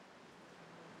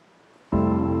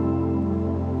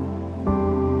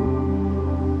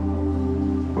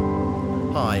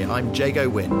Hi, I'm Jago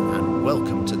Wynn, and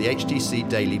welcome to the HTC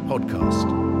Daily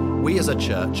podcast. We as a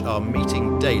church are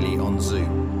meeting daily on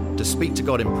Zoom to speak to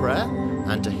God in prayer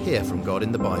and to hear from God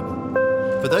in the Bible.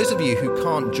 For those of you who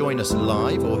can't join us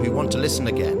live or who want to listen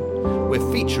again,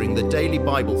 we're featuring the daily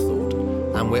Bible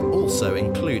thought, and we're also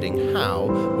including how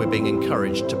we're being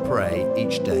encouraged to pray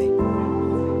each day.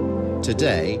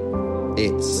 Today,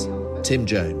 it's Tim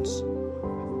Jones.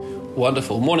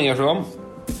 Wonderful. Morning, everyone.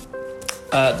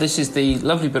 This is the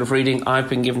lovely bit of reading I've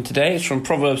been given today. It's from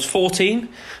Proverbs 14,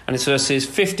 and it's verses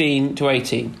 15 to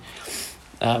 18.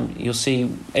 You'll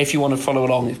see, if you want to follow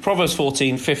along, it's Proverbs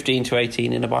 14, 15 to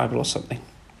 18 in a Bible or something.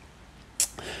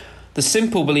 The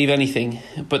simple believe anything,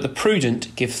 but the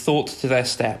prudent give thought to their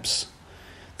steps.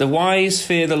 The wise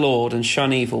fear the Lord and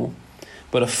shun evil,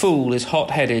 but a fool is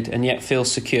hot-headed and yet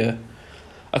feels secure.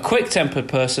 A quick-tempered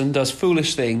person does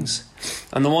foolish things,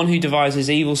 and the one who devises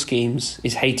evil schemes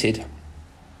is hated.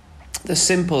 The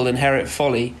simple inherit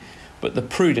folly, but the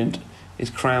prudent is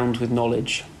crowned with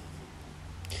knowledge.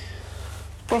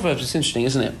 Proverbs is interesting,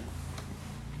 isn't it?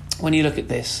 When you look at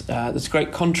this, there's a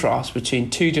great contrast between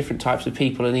two different types of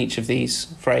people in each of these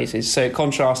phrases. So it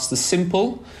contrasts the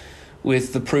simple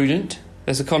with the prudent.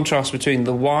 There's a contrast between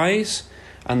the wise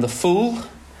and the fool.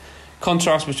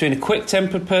 Contrast between a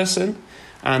quick-tempered person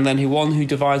and then one who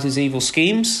devises evil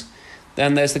schemes.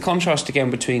 Then there's the contrast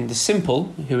again between the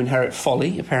simple, who inherit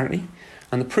folly, apparently,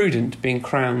 and the prudent being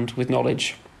crowned with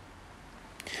knowledge.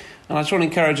 And I just want to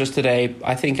encourage us today,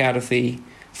 I think, out of the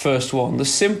first one. The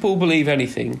simple believe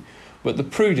anything, but the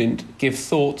prudent give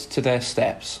thought to their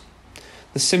steps.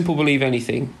 The simple believe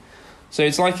anything. So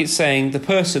it's like it's saying the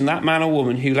person, that man or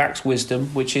woman who lacks wisdom,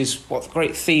 which is what the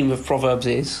great theme of Proverbs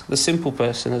is, the simple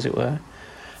person, as it were,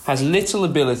 has little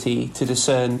ability to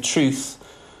discern truth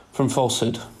from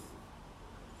falsehood.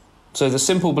 So the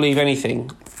simple believe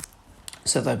anything,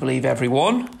 so they believe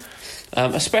everyone,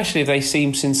 especially if they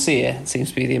seem sincere, it seems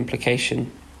to be the implication.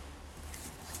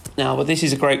 Now, but this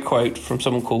is a great quote from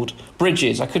someone called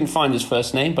Bridges. I couldn't find his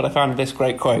first name, but I found this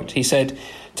great quote. He said,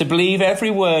 "To believe every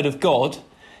word of God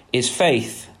is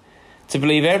faith. To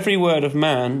believe every word of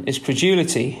man is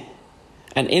credulity.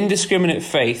 An indiscriminate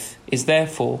faith is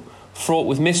therefore fraught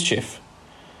with mischief.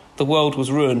 The world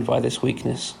was ruined by this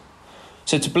weakness."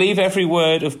 So to believe every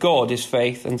word of God is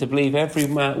faith, and to believe every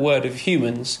word of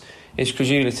humans is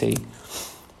credulity.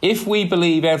 If we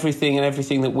believe everything and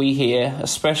everything that we hear,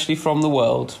 especially from the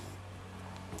world,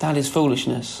 that is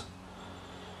foolishness.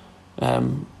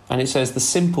 And it says the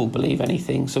simple believe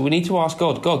anything. So we need to ask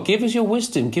God, give us your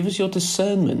wisdom, give us your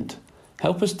discernment.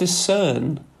 Help us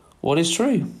discern what is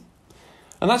true.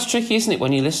 And that's tricky, isn't it,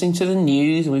 when you're listening to the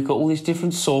news and we've got all these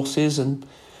different sources.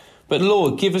 But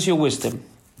Lord, give us your wisdom.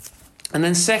 And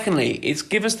then secondly, it's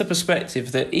give us the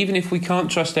perspective that even if we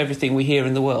can't trust everything we hear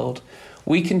in the world,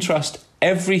 we can trust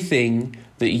everything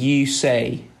that you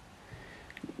say.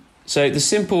 So the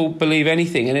simple believe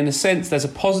anything, and in a sense there's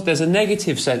a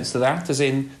negative sense to that, as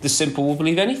in the simple will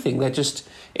believe anything. They're just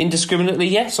indiscriminately,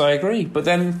 yes, I agree. But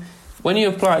then when you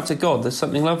apply it to God, there's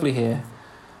something lovely here.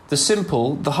 The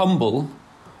simple, the humble,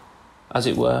 as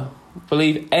it were,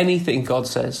 believe anything God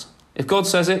says. If God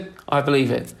says it, I believe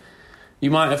it. You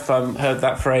might have heard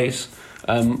that phrase,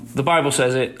 the Bible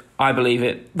says it, I believe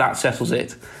it, that settles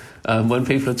it, when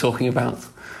people are talking about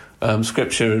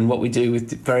Scripture and what we do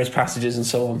with various passages and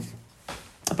so on.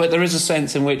 But there is a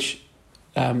sense in which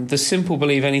the simple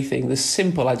believe anything. The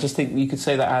simple, I just think you could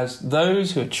say that as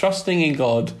those who are trusting in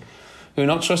God, who are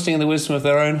not trusting in the wisdom of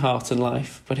their own heart and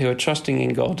life, but who are trusting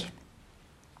in God.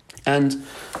 And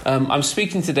I'm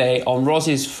speaking today on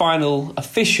Roz's final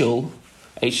official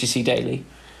HTC Daily.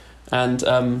 And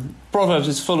Proverbs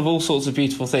is full of all sorts of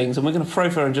beautiful things, and we're going to pray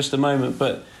for her in just a moment.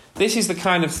 But this is the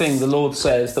kind of thing the Lord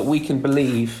says that we can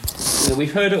believe. You know,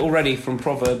 we've heard it already from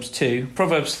Proverbs 2,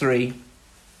 Proverbs 3.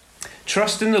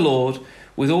 Trust in the Lord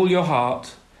with all your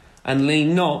heart and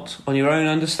lean not on your own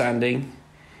understanding.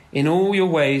 In all your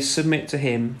ways submit to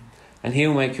him, and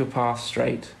he'll make your path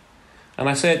straight. And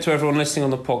I say it to everyone listening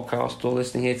on the podcast or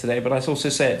listening here today, but I also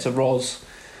say it to Roz,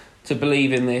 to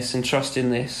believe in this and trust in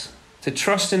this. To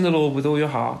trust in the Lord with all your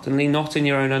heart and lean not in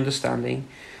your own understanding.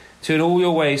 To in all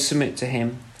your ways submit to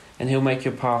him, and he'll make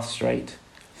your path straight.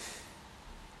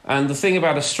 And the thing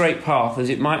about a straight path is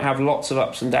it might have lots of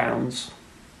ups and downs,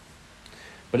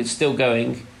 but it's still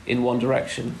going in one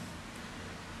direction.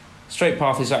 Straight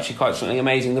path is actually quite something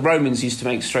amazing. The Romans used to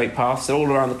make straight paths. They're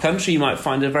all around the country. You might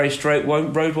find a very straight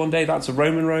road one day. That's a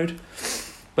Roman road.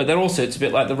 But then also it's a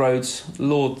bit like the roads the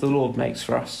Lord makes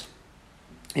for us.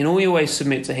 In all your ways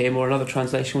submit to him, or another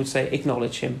translation would say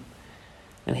acknowledge him,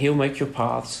 and he'll make your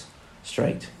paths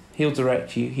straight. He'll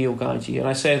direct you. He'll guide you. And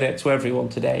I say that to everyone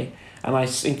today. And I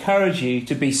encourage you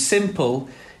to be simple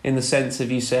in the sense of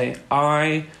you say,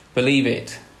 I believe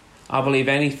it. I believe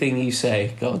anything you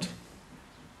say, God.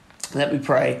 Let me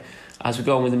pray. As we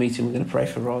go on with the meeting, we're going to pray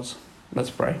for Ros.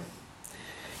 Let's pray.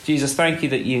 Jesus, thank you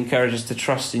that you encourage us to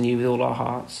trust in you with all our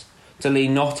hearts, to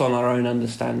lean not on our own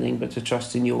understanding, but to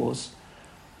trust in yours.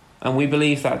 And we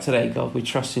believe that today, God. We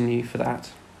trust in you for that.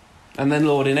 And then,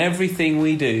 Lord, in everything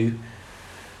we do,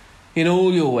 in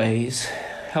all your ways,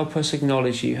 help us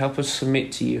acknowledge you, help us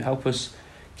submit to you, help us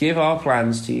give our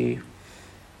plans to you.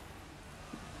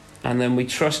 And then we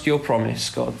trust your promise,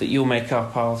 God, that you'll make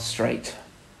our path straight,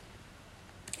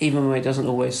 even when it doesn't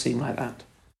always seem like that.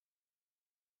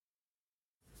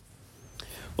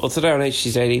 Well, today on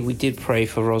HTC Daily, we did pray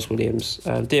for Ros Williams.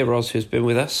 Dear Ros, who's been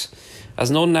with us as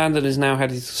an ordinand and is now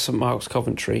headed to St Mark's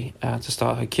Coventry to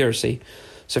start her curacy.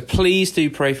 So please do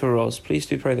pray for Ros. Please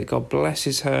do pray that God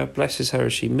blesses her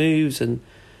as she moves, and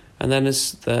then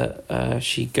as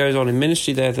she goes on in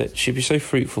ministry there, that she'll be so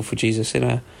fruitful for Jesus in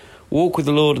her walk with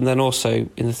the Lord, and then also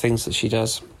in the things that she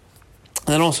does.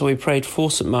 And then also we prayed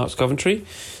for St Mark's Coventry.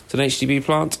 It's an HTB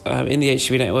plant in the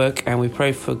HTB network, and we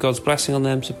pray for God's blessing on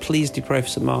them. So please do pray for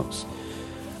St Mark's.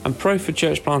 And pray for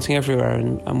church planting everywhere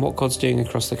and what God's doing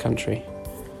across the country.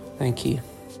 Thank you.